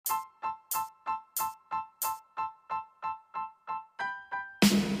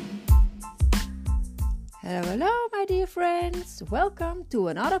Hello, hello, my dear friends. Welcome to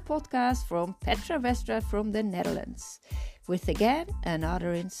another podcast from Petra Westra from the Netherlands, with again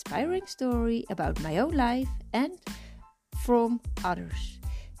another inspiring story about my own life and from others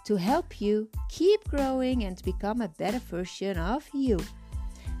to help you keep growing and become a better version of you.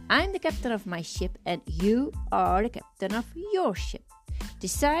 I'm the captain of my ship and you are the captain of your ship.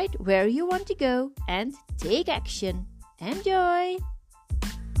 Decide where you want to go and take action. Enjoy!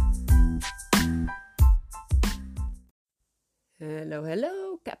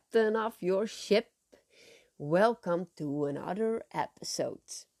 Hello, captain of your ship. Welcome to another episode.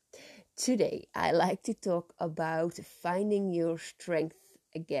 Today, I like to talk about finding your strength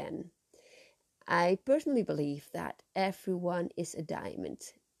again. I personally believe that everyone is a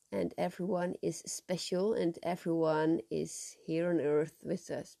diamond and everyone is special and everyone is here on earth with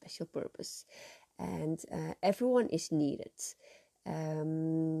a special purpose and everyone is needed.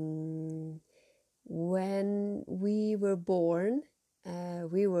 When we were born,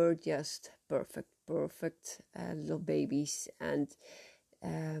 we were just perfect little babies, and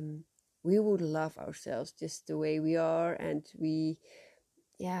we would love ourselves just the way we are, and we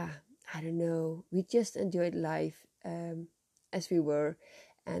just enjoyed life as we were.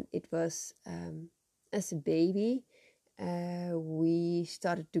 And it was as a baby we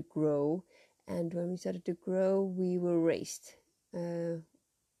started to grow, and when we started to grow we were raised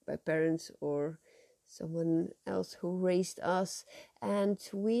by parents or someone else who raised us, and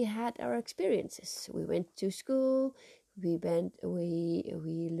we had our experiences. We went to school, we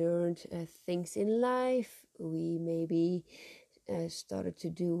learned things in life. We maybe started to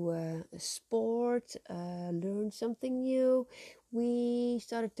do a sport, learn something new. We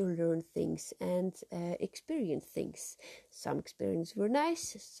started to learn things and experience things. Some experiences were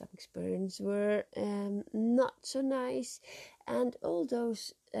nice, some experiences were not so nice, and all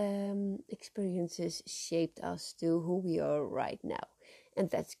those experiences shaped us to who we are right now, and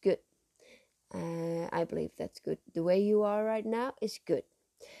that's good. I believe that's good. The way you are right now is good.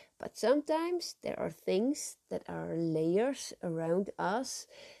 But sometimes there are things that are layers around us,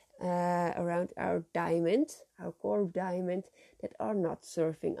 around our diamond, our core diamond, that are not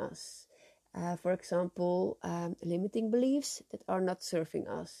serving us. For example, limiting beliefs that are not serving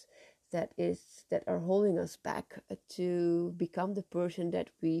us, that are holding us back to become the person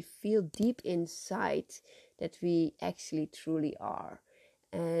that we feel deep inside that we actually truly are.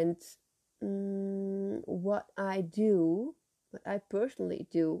 And what I personally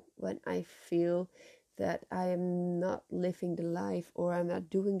do when I feel that I am not living the life, or I'm not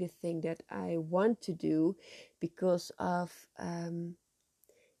doing the thing that I want to do because of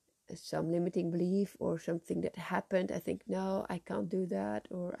some limiting belief or something that happened. I think, no, I can't do that,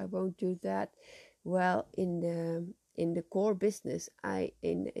 or I won't do that. Well, in the core business,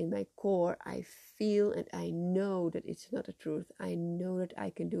 in my core, I feel and I know that it's not the truth. I know that I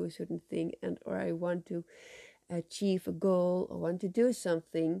can do a certain thing, or I want to achieve a goal, or want to do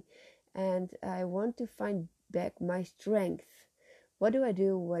something, and I want to find back my strength. What do I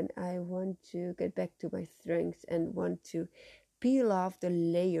do when I want to get back to my strength and want to peel off the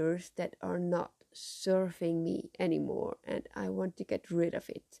layers that are not serving me anymore, and I want to get rid of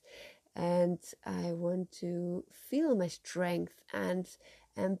it, and I want to feel my strength and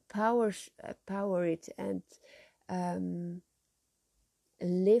power it, and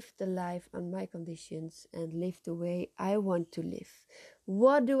live the life on my conditions and live the way I want to live.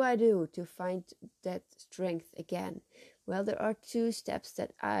 What do I do to find that strength again? Well, there are 2 steps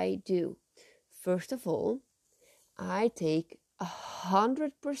that I do. First of all, I take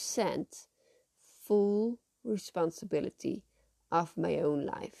 100% full responsibility of my own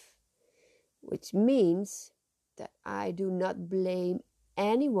life, which means that I do not blame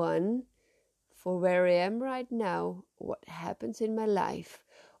anyone for where I am right now, what happens in my life,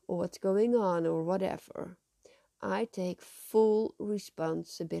 or what's going on, or whatever. I take full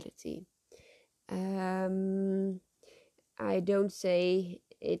responsibility. I don't say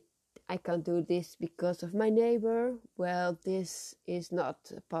it. I can't do this because of my neighbor. Well, this is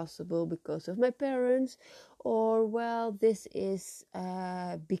not possible because of my parents. Or, well, this is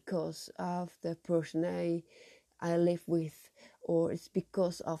because of the person I live with. Or it's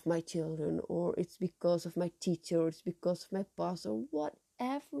because of my children. Or it's because of my teacher. Or it's because of my boss. Or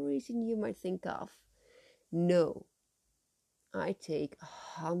whatever reason you might think of. No. I take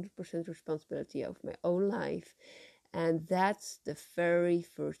 100% responsibility of my own life. And that's the very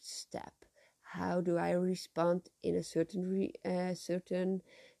first step. How do I respond in a certain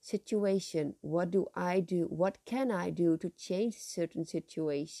situation? What do I do? What can I do to change a certain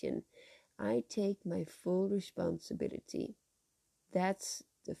situation? I take my full responsibility. That's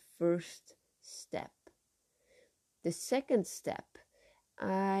the first step. The second step,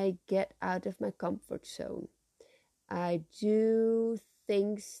 I get out of my comfort zone. I do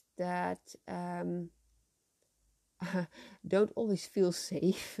things that don't always feel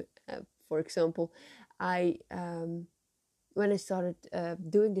safe. For example, I when I started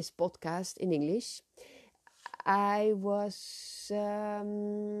doing this podcast in English, I was,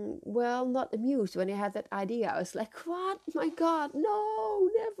 not amused when I had that idea. I was like, what? My God, no,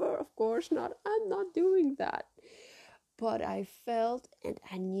 never, of course not. I'm not doing that. But I felt and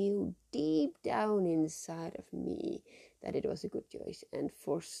I knew deep down inside of me that it was a good choice. And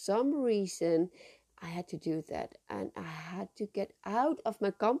for some reason, I had to do that. And I had to get out of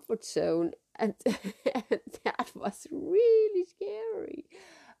my comfort zone. And that was really scary.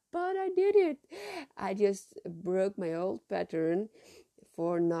 But I did it. I just broke my old pattern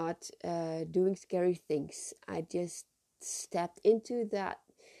for not doing scary things. I just stepped into that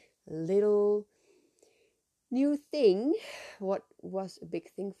little new thing, what was a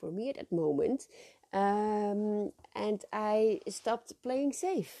big thing for me at that moment, and I stopped playing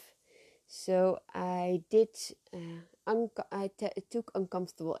safe. So I did. Took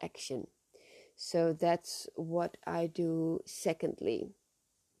uncomfortable action. So that's what I do. Secondly,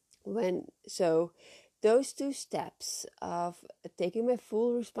 those two steps of taking my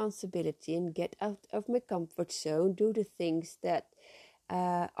full responsibility and get out of my comfort zone, do the things that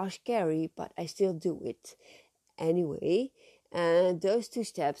are scary, but I still do it anyway. And those two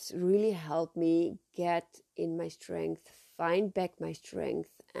steps really help me get in my strength, find back my strength,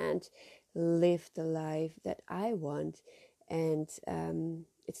 and live the life that I want. And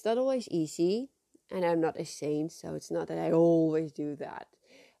it's not always easy, and I'm not a saint, so it's not that I always do that.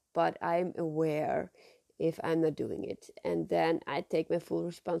 But I'm aware if I'm not doing it. And then I take my full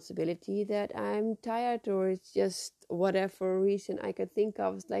responsibility that I'm tired, or it's just whatever reason I could think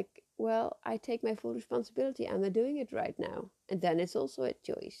of. It's like, well, I take my full responsibility. I'm not doing it right now. And then it's also a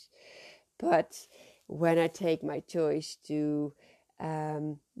choice. But when I take my choice to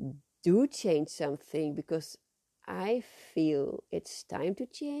do change something because I feel it's time to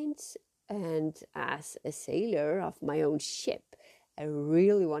change, and as a sailor of my own ship, I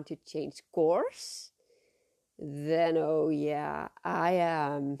really want to change course, then oh yeah, I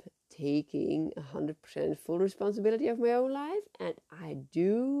am taking 100% full responsibility of my own life, and I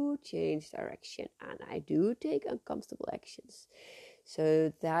do change direction, and I do take uncomfortable actions.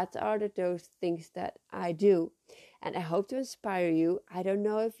 So that are those things that I do, and I hope to inspire you. I don't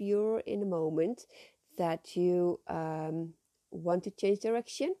know if you're in a moment that you want to change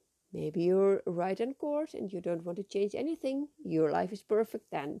direction. Maybe you're right on course and you don't want to change anything. Your life is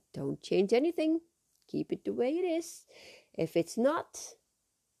perfect, then don't change anything. Keep it the way it is. If it's not,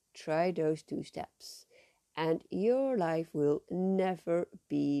 try those two steps and your life will never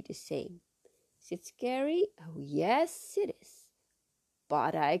be the same. Is it scary? Oh yes, it is.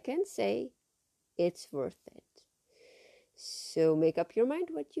 But I can say it's worth it. So make up your mind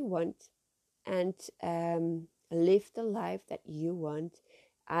what you want and live the life that you want.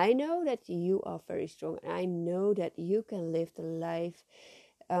 I know that you are very strong. I know that you can live the life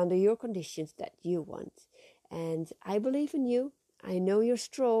under your conditions that you want. And I believe in you. I know you're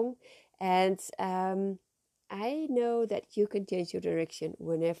strong. And I know that you can change your direction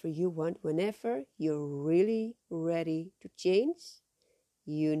whenever you want. Whenever you're really ready to change,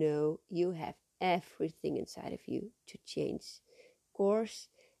 you know you have everything inside of you to change course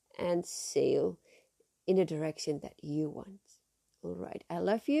and sail in the direction that you want. All right, I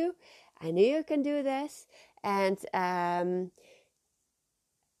love you. I know you can do this. And I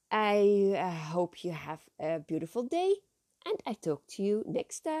hope you have a beautiful day. And I talk to you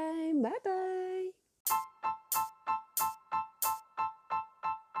next time. Bye-bye.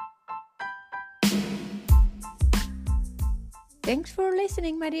 Thanks for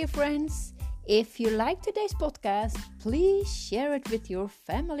listening, my dear friends. If you like today's podcast, please share it with your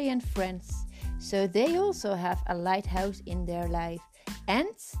family and friends, so they also have a lighthouse in their life.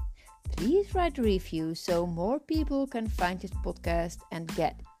 And please write a review so more people can find this podcast and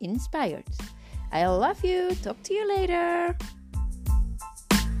get inspired. I love you. Talk to you later.